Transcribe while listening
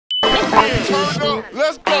Turn up,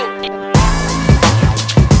 let's go.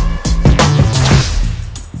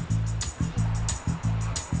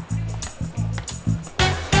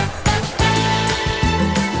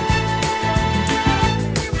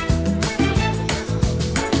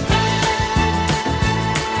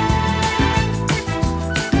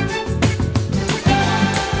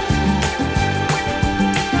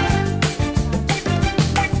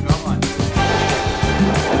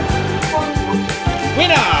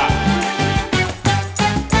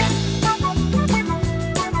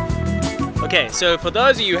 Okay, so for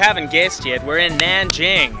those of you who haven't guessed yet, we're in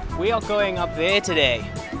Nanjing. We are going up there today.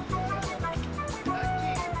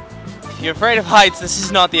 If you're afraid of heights, this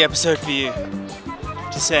is not the episode for you.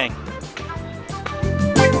 Just saying.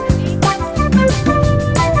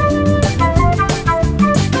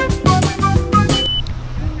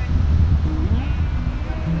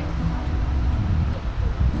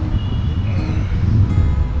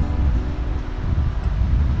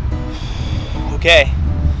 Okay.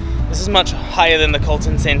 This is much higher than the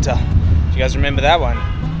Colton Center. Do you guys remember that one?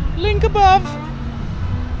 Link above.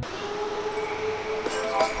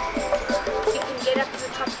 You can get up to the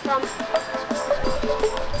top from.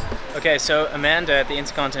 Okay, so Amanda at the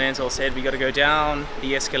Intercontinental said we got to go down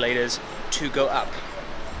the escalators to go up.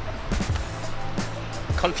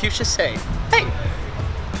 Confucius say, hey,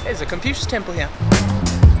 there's a Confucius temple here.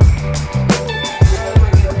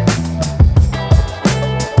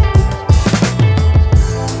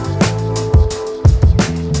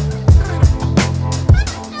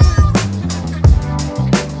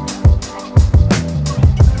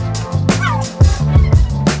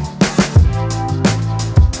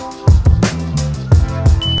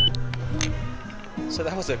 So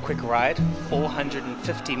that was a quick ride,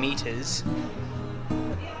 450 meters.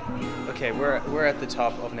 Okay, we're at the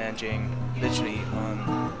top of Nanjing, literally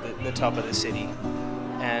on the top of the city,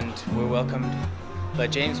 and we're welcomed by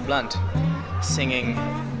James Blunt singing.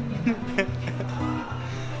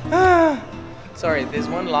 Sorry, there's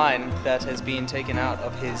one line that has been taken out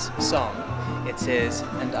of his song. It says,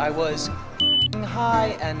 "And I was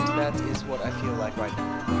high," and that is what I feel like right now.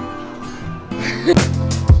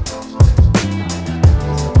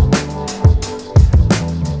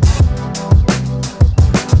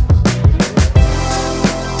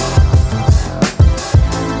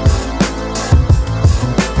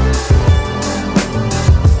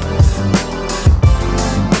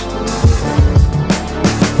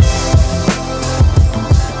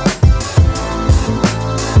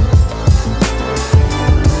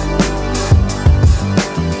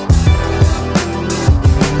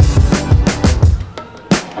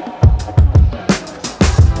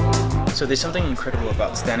 So there's something incredible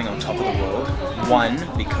about standing on top of the world. One,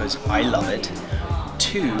 because I love it.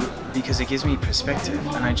 Two, because it gives me perspective,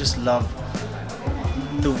 and I just love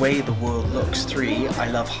the way the world looks. Three,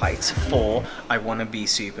 I love heights. Four, I want to be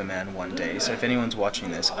Superman one day. So if anyone's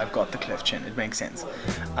watching this, I've got the cliff chin. It makes sense.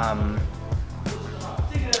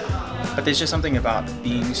 But there's just something about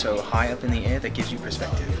being so high up in the air that gives you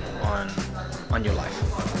perspective on your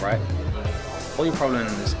life, right? All your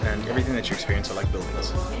problems and everything that you experience are like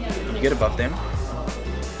buildings. When you get above them,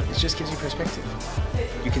 it just gives you perspective.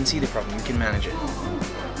 You can see the problem, you can manage it.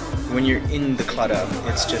 When you're in the clutter,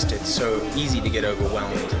 it's so easy to get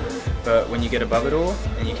overwhelmed. But when you get above it all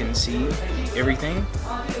and you can see everything,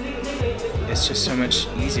 it's just so much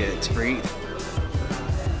easier to breathe.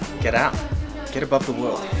 Get out, get above the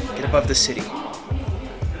world, get above the city.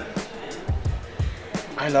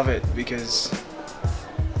 I love it because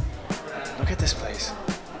look at this place.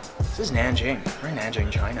 This is Nanjing. We're in Nanjing,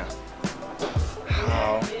 China.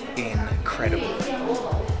 How incredible.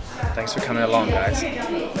 Thanks for coming along, guys.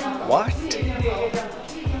 What?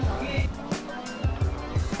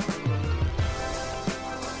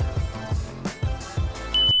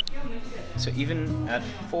 So even at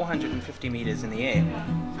 450 meters in the air,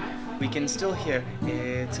 we can still hear,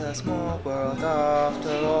 "It's a small world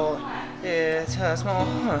after all, it's a small..."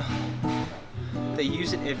 They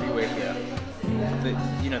use it everywhere here.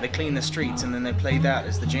 They clean the streets and then they play that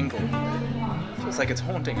as the jingle. Feels like it's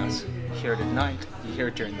haunting us. You hear it at night, you hear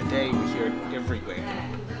it during the day, we hear it everywhere.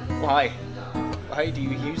 Why? Why do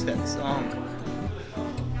you use that song?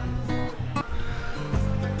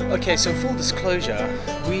 Okay, so full disclosure,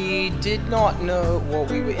 we did not know what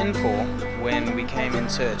we were in for when we came in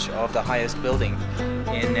search of the highest building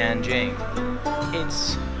in Nanjing.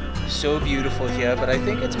 It's so beautiful here, but I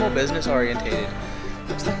think it's more business orientated.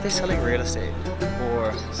 Looks like they're selling real estate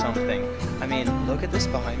or something. I mean, look at this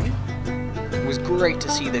behind me. It was great to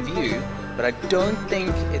see the view, but I don't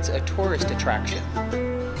think it's a tourist attraction.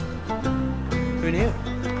 Who knew?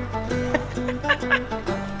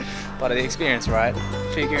 Part of the experience, right?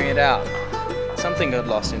 Figuring it out. Something got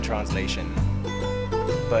lost in translation,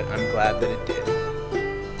 but I'm glad that it did,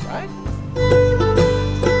 right?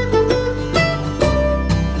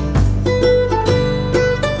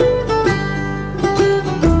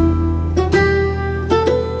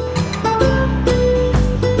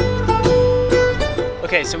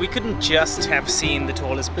 Okay, so we couldn't just have seen the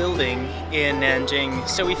tallest building in Nanjing,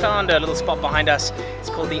 so we found a little spot behind us. It's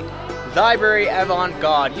called the Library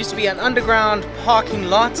Avant-Garde. Used to be an underground parking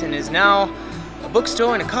lot and is now a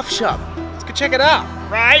bookstore and a coffee shop. Let's go check it out,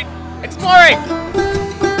 right? Exploring!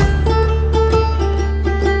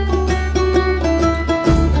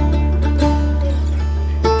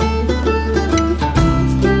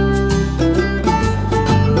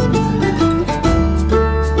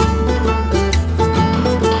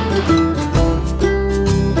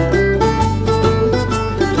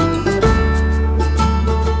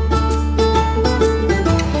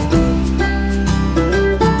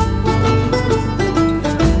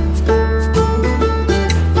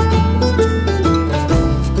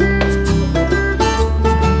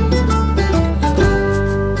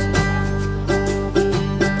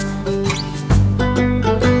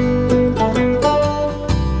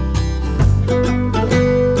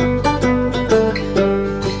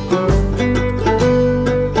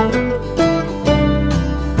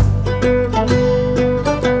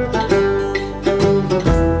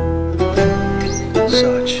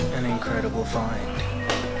 Such an incredible find.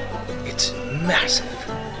 It's massive.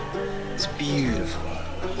 It's beautiful.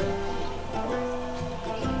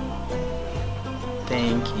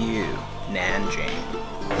 Thank you, Nanjing.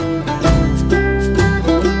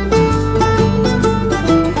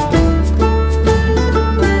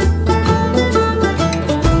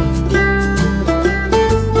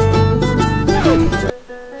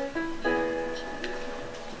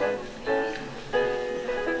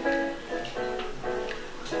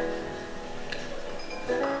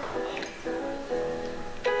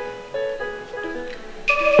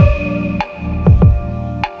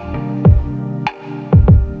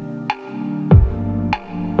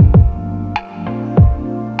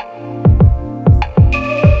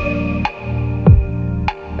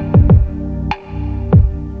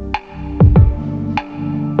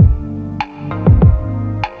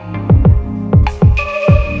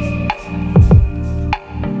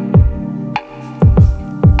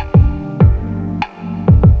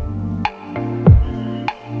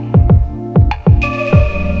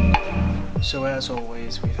 So as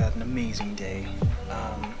always, we've had an amazing day.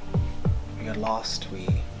 We got lost, we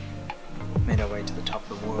made our way to the top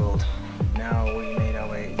of the world. Now we made our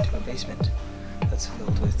way into a basement that's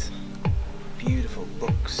filled with beautiful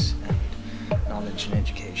books and knowledge and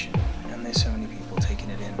education. And there's so many people taking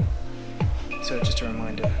it in. So just a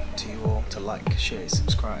reminder to you all to like, share,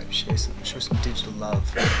 subscribe, show some digital love,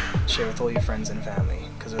 share with all your friends and family,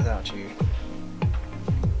 because without you,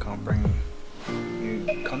 can't bring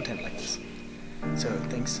you content like this. So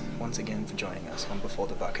thanks once again for joining us on Before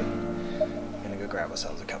the Bucket. We're gonna go grab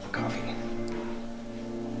ourselves a cup of coffee.